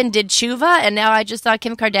husband did tshuva, and now I just saw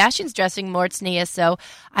Kim Kardashian's dressing more tznius. So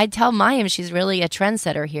I tell Mayim she's really a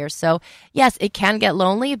trendsetter here. So yes, it can get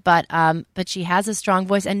lonely, but she has a strong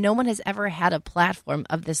voice, and no one has ever had a platform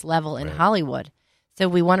of this level in Hollywood. So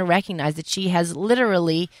we want to recognize that she has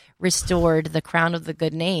literally restored the crown of the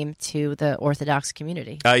good name to the Orthodox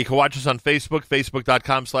community. You can watch us on Facebook,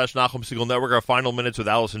 facebook.com/Nachum Segal Network. Our final minutes with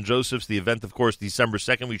Allison Josephs. The event, of course, December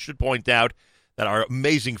 2nd. We should point out that our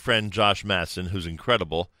amazing friend Josh Masson, who's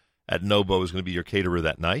incredible at Nobo, is going to be your caterer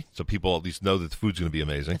that night. So people at least know that the food's going to be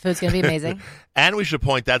amazing. The food's going to be amazing. And we should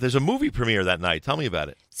point out there's a movie premiere that night. Tell me about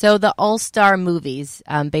it. So the All-Star movies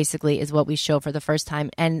basically is what we show for the first time.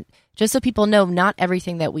 And just so people know, not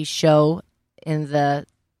everything that we show in the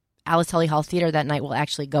Alice Tully Hall Theater that night will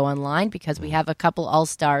actually go online, because we have a couple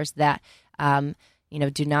All-Stars that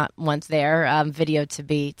do not want their video to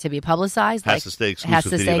be publicized. Has to stay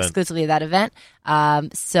exclusively at that event.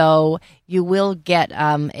 So you will get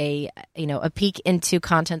a peek into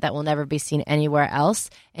content that will never be seen anywhere else,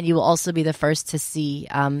 and you will also be the first to see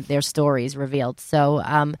their stories revealed. So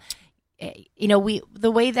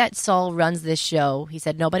the way that Saul runs this show, he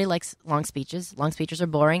said nobody likes long speeches. Long speeches are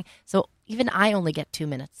boring. So even I only get 2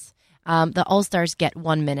 minutes. the All-Stars get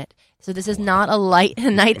 1 minute. So this is not a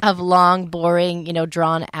night of long, boring,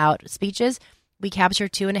 drawn-out speeches. We capture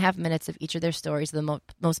 2.5 minutes of each of their stories, the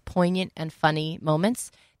most poignant and funny moments.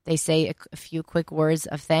 They say a few quick words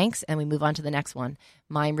of thanks, and we move on to the next one.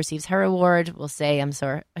 Mime receives her award. We'll say, I'm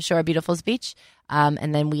sure a beautiful speech.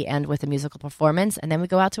 And then we end with a musical performance, and then we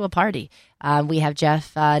go out to a party. We have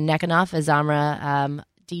Jeff Nekanoff, a Zamra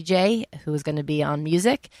DJ, who is going to be on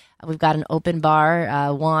music. We've got an open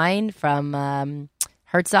bar wine from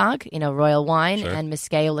Herzog, royal wine, Sure. and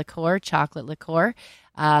Miskeo liqueur, chocolate liqueur.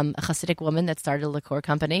 A Hasidic woman that started a liqueur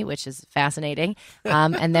company, which is fascinating.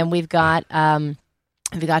 And then we've got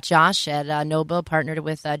Josh at Noble, partnered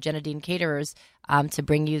with Genadine Caterers to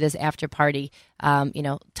bring you this after party.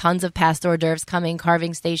 Tons of past hors d'oeuvres coming,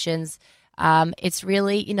 carving stations. It's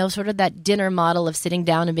really, sort of that dinner model of sitting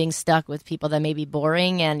down and being stuck with people that may be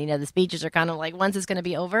boring. And, the speeches are kind of like, when's this going to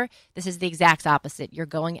be over? This is the exact opposite. You're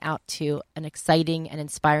going out to an exciting and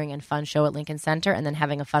inspiring and fun show at Lincoln Center and then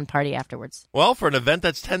having a fun party afterwards. Well, for an event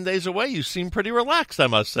that's 10 days away, you seem pretty relaxed, I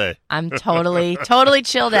must say. I'm totally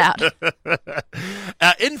chilled out.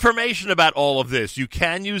 Information about all of this. You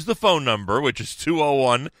can use the phone number, which is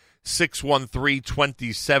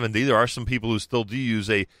 201-613-2070. There are some people who still do use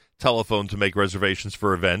a telephone to make reservations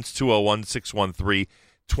for events,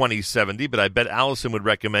 201-613-2070. But I bet Allison would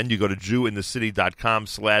recommend you go to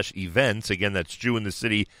jewinthecity.com/events. Again, that's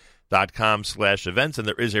jewinthecity.com/events. And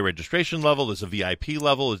there is a registration level. There's a VIP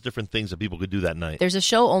level. There's different things that people could do that night. There's a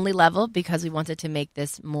show-only level because we wanted to make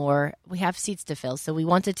this more – we have seats to fill. So we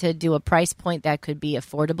wanted to do a price point that could be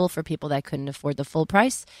affordable for people that couldn't afford the full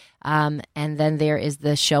price. And then there is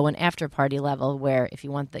the show and after party level where if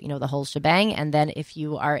you want the whole shebang, and then if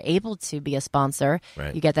you are able to be a sponsor,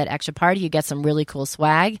 Right. You get that extra party, you get some really cool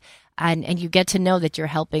swag, and you get to know that you're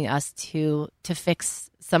helping us to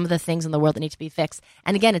fix some of the things in the world that need to be fixed.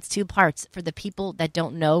 And again, it's two parts for the people that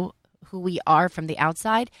don't know who we are from the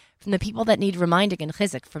outside, from the people that need reminding and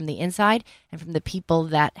chizuk from the inside, and from the people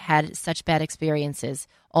that had such bad experiences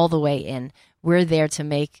all the way in. We're there to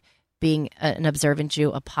make being an observant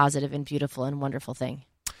Jew a positive and beautiful and wonderful thing.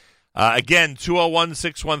 Again,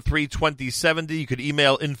 201-613-2070. You could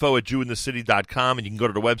email info@jewinthecity.com, and you can go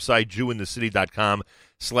to the website,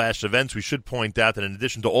 jewinthecity.com/events. We should point out that in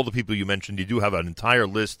addition to all the people you mentioned, you do have an entire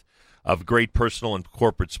list of great personal and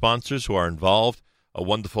corporate sponsors who are involved, a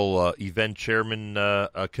wonderful event chairman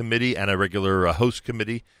committee and a regular host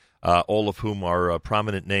committee, all of whom are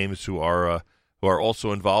prominent names who are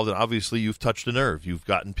also involved. And obviously, you've touched a nerve. You've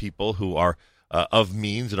gotten people who are of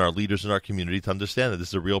means and are leaders in our community to understand that this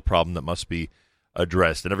is a real problem that must be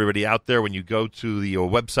addressed. And everybody out there, when you go to the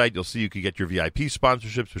website, you'll see you can get your VIP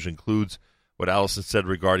sponsorships, which includes what Allison said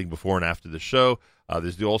regarding before and after the show.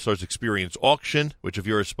 There's the All-Stars Experience Auction, which if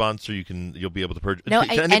you're a sponsor, you'll be able to purchase. No,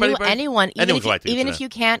 anyone, even if you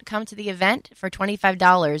can't come to the event for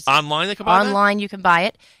 $25 online, they can buy online, you can buy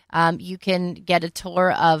it. You can get a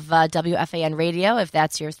tour of WFAN radio if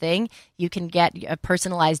that's your thing. You can get a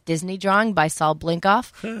personalized Disney drawing by Saul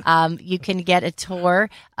Blinkoff. You can get a tour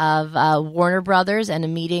of Warner Brothers and a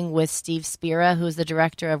meeting with Steve Spira, who's the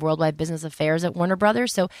director of Worldwide Business Affairs at Warner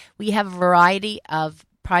Brothers. So we have a variety of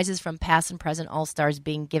prizes from past and present All-Stars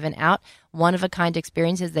being given out. One-of-a-kind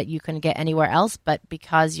experiences that you can get anywhere else, but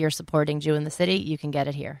because you're supporting Jew in the City, you can get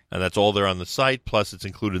it here. And that's all there on the site, plus it's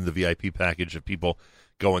included in the VIP package if people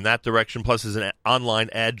go in that direction. Plus there's an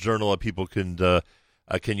online ad journal that people can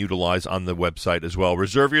utilize on the website as well.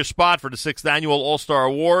 Reserve your spot for the 6th Annual All-Star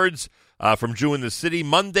Awards from Jew in the City,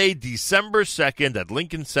 Monday, December 2nd at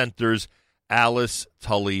Lincoln Center's Alice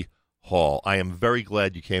Tully Hall. I am very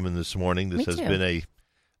glad you came in this morning. This has been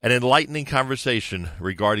an enlightening conversation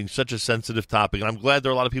regarding such a sensitive topic, and I'm glad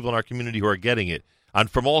there are a lot of people in our community who are getting it,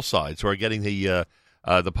 from all sides, who are getting the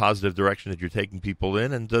positive direction that you're taking people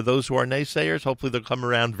in, and those who are naysayers, hopefully they'll come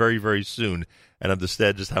around very, very soon and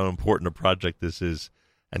understand just how important a project this is,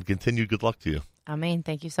 and continued good luck to you. Amen.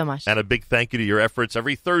 Thank you so much. And a big thank you to your efforts.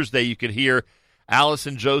 Every Thursday you can hear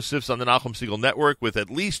Allison Josephs on the Nachum Segal Network with at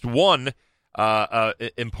least one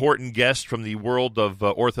important guest from the world of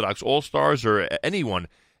Orthodox All-Stars, or anyone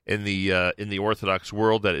in the Orthodox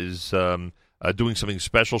world that is doing something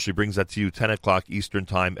special. She brings that to you 10 o'clock Eastern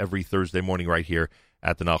Time every Thursday morning right here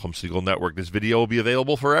at the Nachum Segal Network. This video will be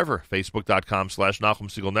available forever. Facebook.com/Nachum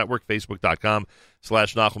Segal Network, Facebook.com/Nachum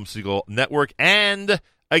Segal Network. And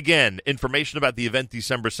again, information about the event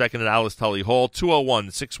December 2nd at Alice Tully Hall,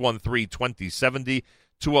 201-613-2070,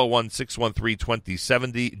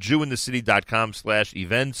 201-613-2070,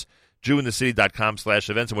 jewinthecity.com/events,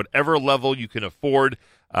 jewinthecity.com/events, and whatever level you can afford.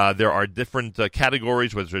 There are different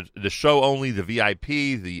categories, whether it's the show only, the VIP,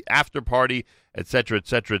 the after party, et cetera, et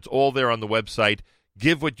cetera. It's all there on the website.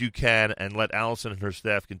 Give what you can and let Allison and her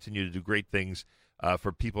staff continue to do great things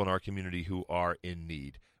for people in our community who are in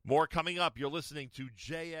need. More coming up. You're listening to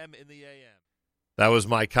JM in the AM. That was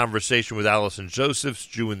my conversation with Allison Josephs,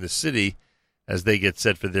 Jew in the City, as they get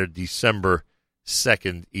set for their December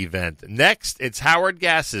 2nd event. Next, it's Howard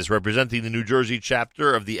Gassis, representing the New Jersey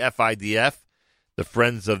chapter of the FIDF, the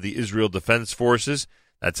Friends of the Israel Defense Forces.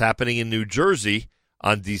 That's happening in New Jersey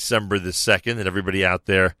on December the 2nd, and everybody out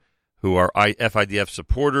there who are FIDF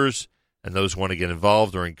supporters and those who want to get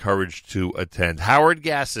involved are encouraged to attend. Howard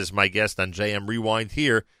Gassis, my guest on JM Rewind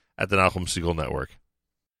here at the Nachum Segal Network.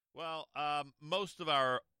 Well, most of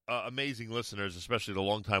our amazing listeners, especially the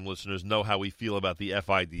longtime listeners, know how we feel about the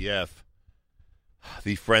FIDF,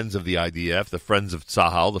 the Friends of the IDF, the Friends of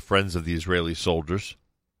Tzahal, the Friends of the Israeli Soldiers.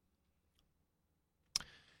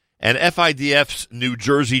 And FIDF's New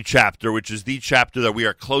Jersey chapter, which is the chapter that we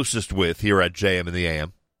are closest with here at JM in the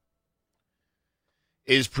AM,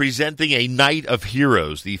 is presenting a Night of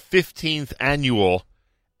Heroes, the 15th annual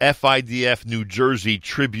FIDF New Jersey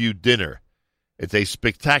Tribute Dinner. It's a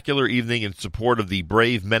spectacular evening in support of the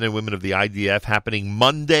brave men and women of the IDF, happening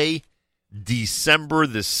Monday, December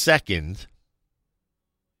the 2nd,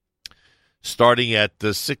 starting at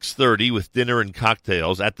 6:30 with dinner and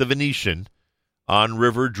cocktails at the Venetian on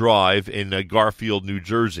River Drive in Garfield, New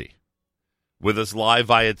Jersey. With us live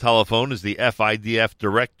via telephone is the FIDF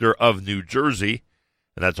Director of New Jersey,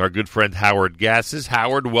 and that's our good friend Howard Gassis.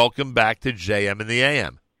 Howard, welcome back to JM in the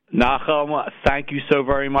AM. Nachum, thank you so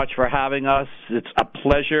very much for having us. It's a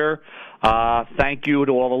pleasure. Thank you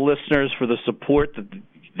to all the listeners for the support that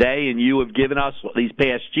they and you have given us these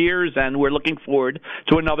past years, and we're looking forward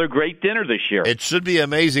to another great dinner this year. It should be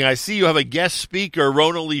amazing. I see you have a guest speaker,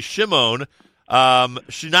 Ronali Shimon.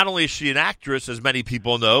 She not only is she an actress, as many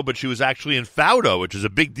people know, but she was actually in Fauda, which is a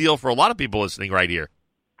big deal for a lot of people listening right here.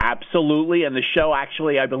 Absolutely, and the show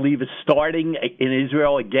actually, I believe, is starting in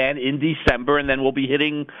Israel again in December, and then we'll be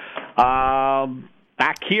hitting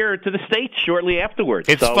back here to the States shortly afterwards.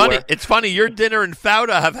 It's funny. It's funny. Your dinner and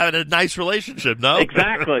Fauda have had a nice relationship, no?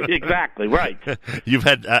 Exactly, right. You've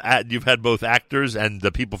had both actors and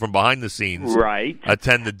the people from behind the scenes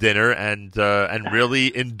attend the dinner and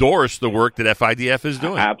really endorse the work that FIDF is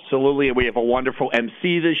doing. Absolutely, and we have a wonderful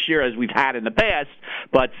MC this year, as we've had in the past.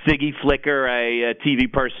 But Siggy Flicker, a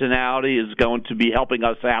TV personality, is going to be helping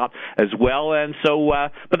us out as well. And so,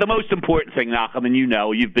 but the most important thing, Nachum, and you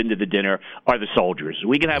know, you've been to the dinner, are the soldiers.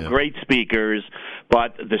 We can have great speakers,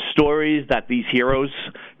 but the stories that these heroes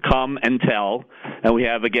come and tell, and we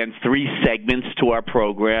have, again, 3 segments to our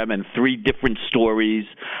program and 3 different stories,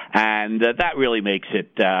 and that really makes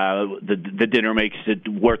it, the dinner makes it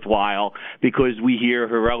worthwhile, because we hear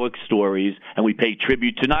heroic stories, and we pay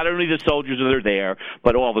tribute to not only the soldiers that are there,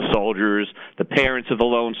 but all the soldiers, the parents of the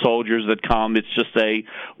lone soldiers that come. It's just a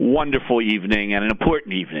wonderful evening and an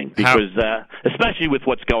important evening, because especially with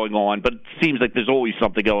what's going on, but it seems like there's always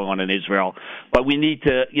something going on in Israel, but we need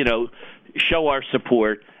to, show our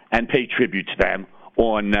support and pay tribute to them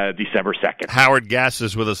on December 2nd. Howard Gassis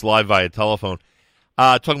is with us live via telephone.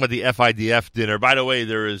 Talking about the FIDF dinner. By the way,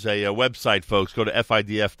 there is a website, folks. Go to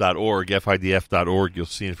FIDF.org, FIDF.org. You'll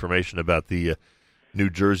see information about the New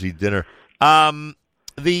Jersey dinner.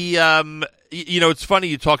 It's funny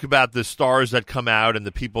you talk about the stars that come out and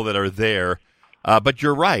the people that are there, but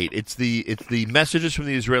you're right. It's the messages from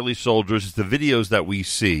the Israeli soldiers. It's the videos that we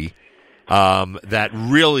see that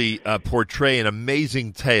really portray an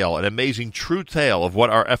amazing tale, an amazing true tale of what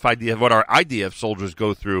our IDF soldiers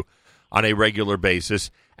go through on a regular basis.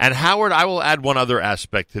 And Howard, I will add one other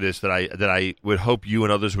aspect to this that I would hope you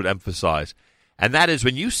and others would emphasize, and that is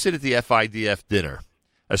when you sit at the FIDF dinner,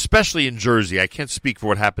 especially in Jersey, I can't speak for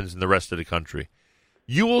what happens in the rest of the country,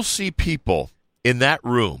 you will see people in that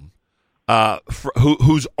room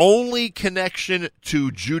whose only connection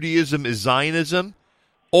to Judaism is Zionism,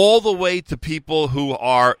 all the way to people who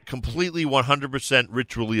are completely 100%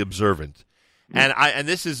 ritually observant. And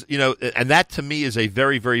this is, and that to me is a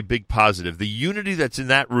very, very big positive. The unity that's in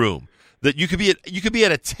that room, that you could be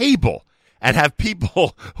at a table and have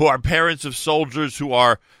people who are parents of soldiers who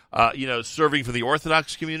are, serving for the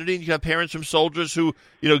Orthodox community, and you have parents from soldiers who,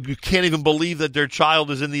 you can't even believe that their child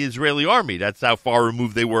is in the Israeli army. That's how far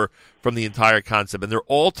removed they were from the entire concept. And they're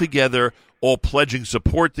all together, all pledging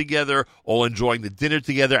support together, all enjoying the dinner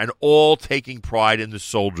together, and all taking pride in the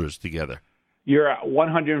soldiers together. You're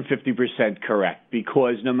 150% correct,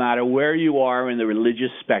 because no matter where you are in the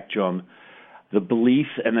religious spectrum, the belief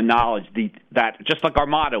and the knowledge that, just like our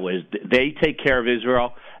motto is, they take care of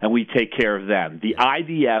Israel and we take care of them. The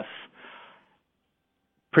IDF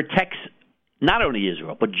protects not only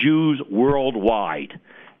Israel, but Jews worldwide.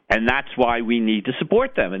 And that's why we need to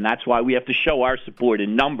support them. And that's why we have to show our support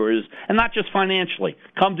in numbers and not just financially.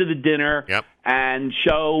 Come to the dinner and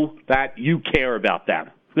show that you care about them.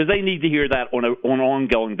 Because they need to hear that on an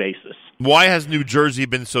ongoing basis. Why has New Jersey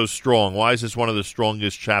been so strong? Why is this one of the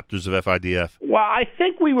strongest chapters of FIDF? Well, I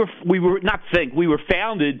think we were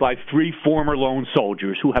founded by 3 former lone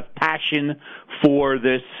soldiers who have passion for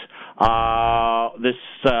this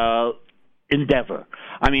endeavor.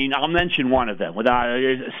 I mean, I'll mention one of them.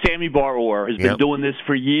 Sammy Bar-Or has been doing this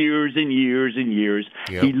for years and years and years.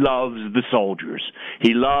 Yep. He loves the soldiers.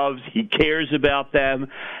 He cares about them.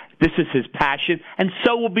 This is his passion, and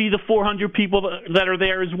so will be the 400 people that are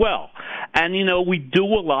there as well. And, we do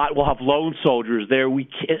a lot. We'll have lone soldiers there.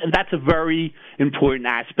 And that's a very important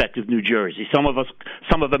aspect of New Jersey. Some of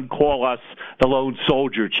them call us the lone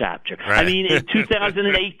soldier chapter. Right. I mean, in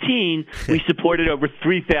 2018, we supported over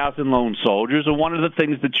 3,000 lone soldiers, and one of the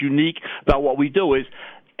things that's unique about what we do is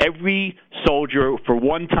every soldier, for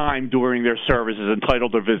one time during their service, is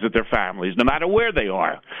entitled to visit their families, no matter where they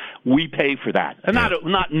are. We pay for that. And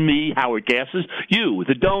not me, Howard Gasses, you,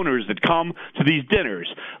 the donors that come to these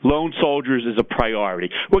dinners. Lone soldiers is a priority.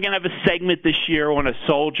 We're going to have a segment this year on a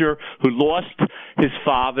soldier who lost his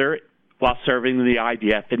father while serving in the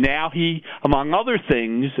IDF. And now he, among other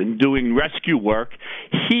things, and doing rescue work,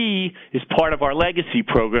 he is part of our legacy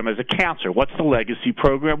program as a counselor. What's the legacy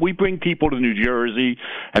program? We bring people to New Jersey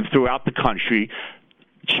and throughout the country,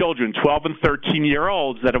 children, 12 and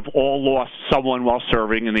 13-year-olds, that have all lost someone while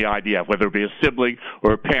serving in the IDF, whether it be a sibling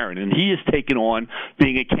or a parent. And he has taken on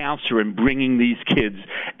being a counselor and bringing these kids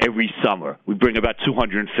every summer. We bring about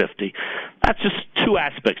 250. That's just 2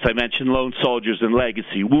 aspects. I mentioned lone soldiers and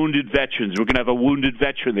legacy. Wounded veterans. We're going to have a wounded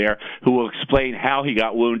veteran there who will explain how he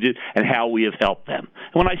got wounded and how we have helped them.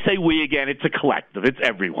 And when I say we, again, it's a collective. It's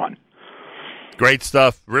everyone. Great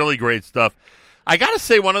stuff. Really great stuff. I got to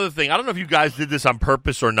say one other thing. I don't know if you guys did this on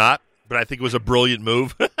purpose or not, but I think it was a brilliant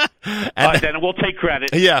move. Then we'll take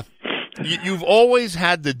credit. Yeah. You've always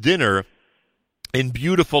had the dinner in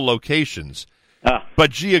beautiful locations, but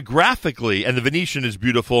geographically, and the Venetian is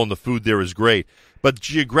beautiful and the food there is great, but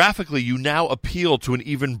geographically you now appeal to an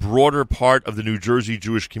even broader part of the New Jersey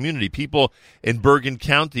Jewish community. People in Bergen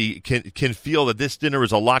County can feel that this dinner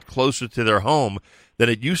is a lot closer to their home than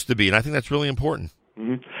it used to be, and I think that's really important.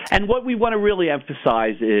 Mm-hmm. And what we want to really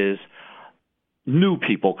emphasize is new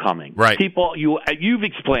people coming. Right. People, you've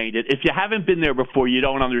explained it. If you haven't been there before, you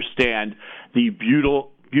don't understand the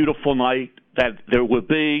beautiful night that there will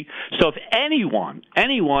be. So if anyone,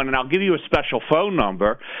 and I'll give you a special phone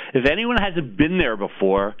number, if anyone hasn't been there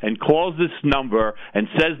before and calls this number and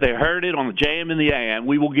says they heard it on the JM and the AM,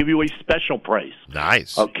 we will give you a special price.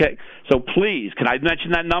 Nice. Okay. So please, can I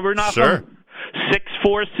mention that number now? Sure.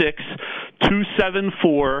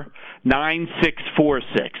 646-274-9646.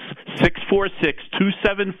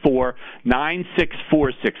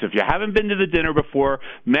 646-274-9646. If you haven't been to the dinner before,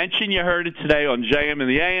 mention you heard it today on JM and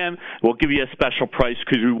the AM. We'll give you a special price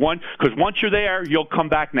because once you're there, you'll come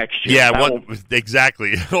back next year. Yeah,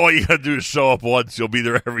 exactly. All you got to do is show up once. You'll be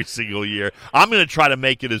there every single year. I'm going to try to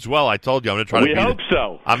make it as well. I told you I'm going to try to be there. We hope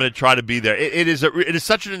so. I'm going to try to be there. It is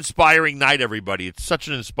such an inspiring night, everybody. It's such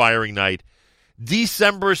an inspiring night.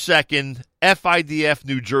 December 2nd, FIDF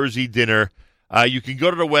New Jersey dinner. You can go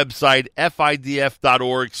to the website,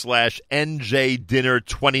 fidf.org/NJ Dinner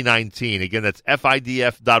 2019. Again, that's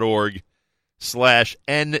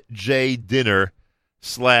fidf.org/NJ Dinner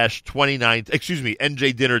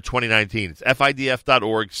NJ Dinner 2019. It's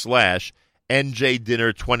fidf.org/NJ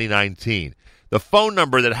Dinner 2019. The phone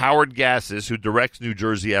number that Howard Gassis, who directs New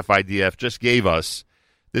Jersey FIDF, just gave us.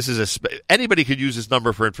 This is anybody could use this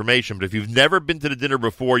number for information, but if you've never been to the dinner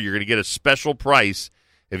before, you're going to get a special price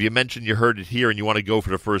if you mention you heard it here and you want to go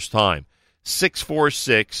for the first time.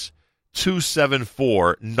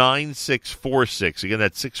 646-274-9646. Again,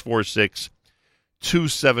 that's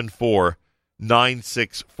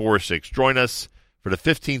 646-274-9646. Join us for the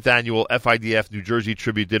 15th annual FIDF New Jersey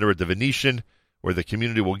Tribute Dinner at the Venetian, where the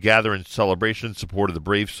community will gather in celebration in support of the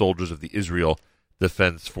brave soldiers of the Israel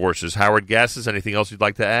Defense Forces. Howard Gassis, anything else you'd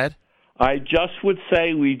like to add? I just would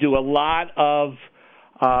say we do a lot of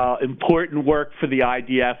important work for the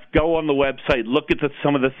IDF. Go on the website, look at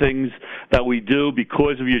some of the things that we do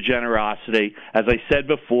because of your generosity. As I said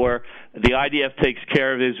before, The IDF takes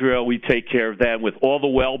care of Israel. We take care of them with all the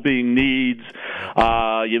well-being needs.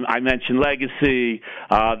 I mentioned legacy.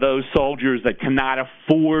 Those soldiers that cannot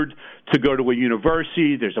afford to go to a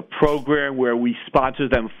university, there's a program where we sponsor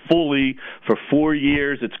them fully for 4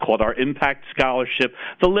 years. It's called our Impact Scholarship.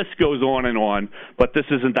 The list goes on, but this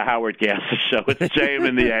isn't the Howard Gasser Show. It's JM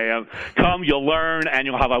in the AM. Come, you'll learn, and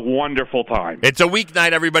you'll have a wonderful time. It's a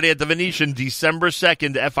weeknight, everybody, at the Venetian, December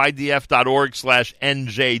 2nd,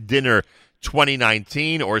 FIDF.org/NJ Dinner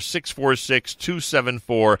 2019 or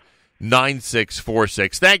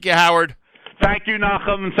 646-274-9646. Thank you, Howard. Thank you,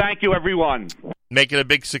 Nachum, and thank you, everyone. Make it a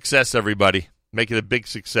big success, everybody. Make it a big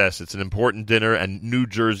success. It's an important dinner, and New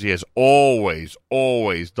Jersey has always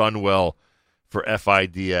done well for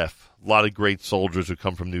FIDF. A lot of great soldiers who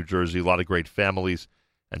come from New Jersey, a lot of great families,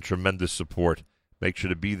 and tremendous support. Make sure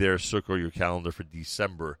to be there. Circle your calendar for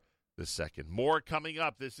December the 2nd. More coming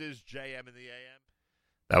up. This is JM in the AM.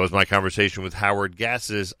 That was my conversation with Howard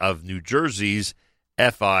Gasses of New Jersey's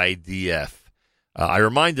FIDF. I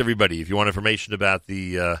remind everybody, if you want information about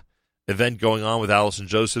the event going on with Allison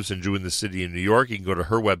Josephs and Jew in the City in New York, you can go to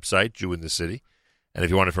her website, Jew in the City. And if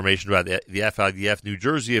you want information about the FIDF New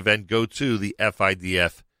Jersey event, go to the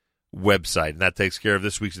FIDF website. And that takes care of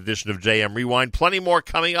this week's edition of JM Rewind. Plenty more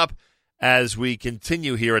coming up as we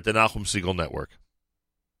continue here at the Nachum Segal Network.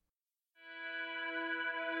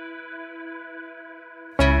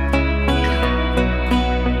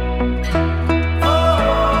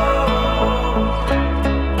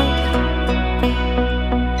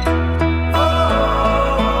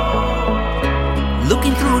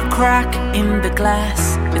 Crack in the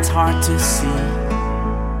glass, it's hard to see.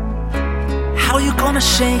 How you gonna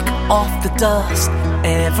shake off the dust,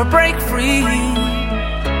 ever break free?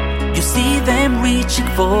 You see them reaching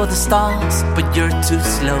for the stars, but you're too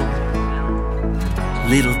slow.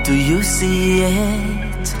 Little do you see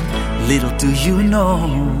it, little do you know.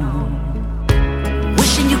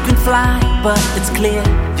 Wishing you can fly, but it's clear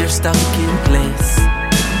you're stuck in place.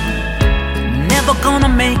 Never gonna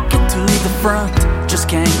make it to the front, just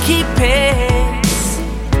can't keep pace.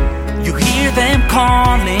 You hear them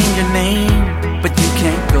calling your name, but you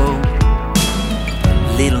can't go.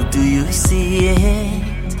 Little do you see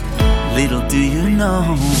it, little do you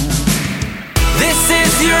know. This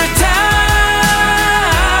is your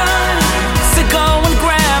time, so go and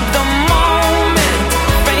grab the moment,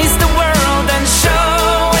 face the world and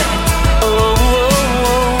show it. Oh, oh,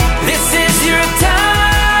 oh. This is your time.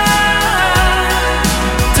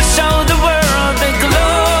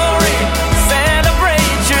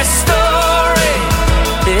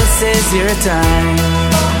 This is your time.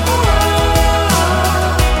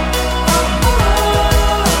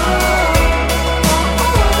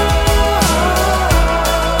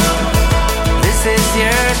 This is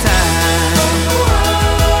your time.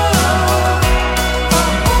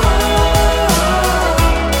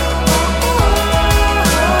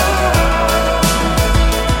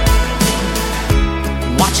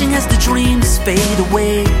 Watching as the dreams fade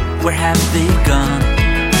away, where have they gone?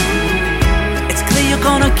 You're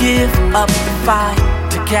gonna give up the fight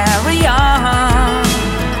to carry on.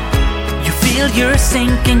 You feel you're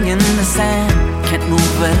sinking in the sand, can't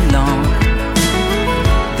move along.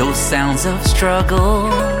 Those sounds of struggle,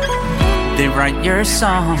 they write your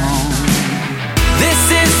song.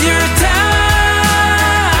 This is your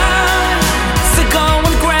time, so go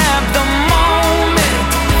and grab the moment,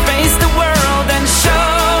 face the world and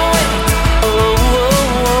show it. Oh,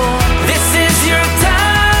 oh, oh. This is your time.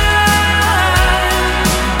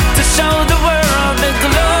 Show the world the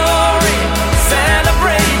glory,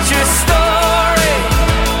 celebrate your story.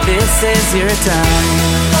 This is your time.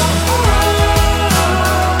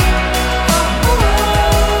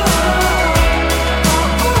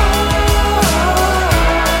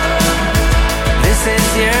 This is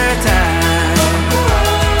your time.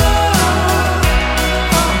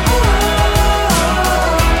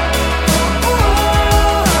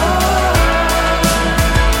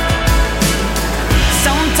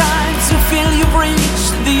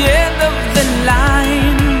 The end of the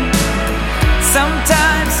line.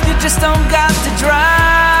 Sometimes you just don't got to drive.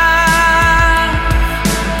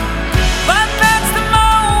 But that's the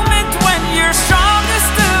moment when you're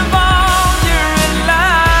strongest of all. You're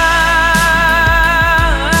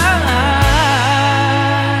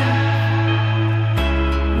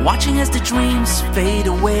alive. Watching as the dreams fade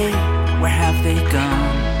away, where have they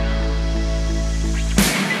gone?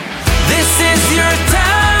 This is your time.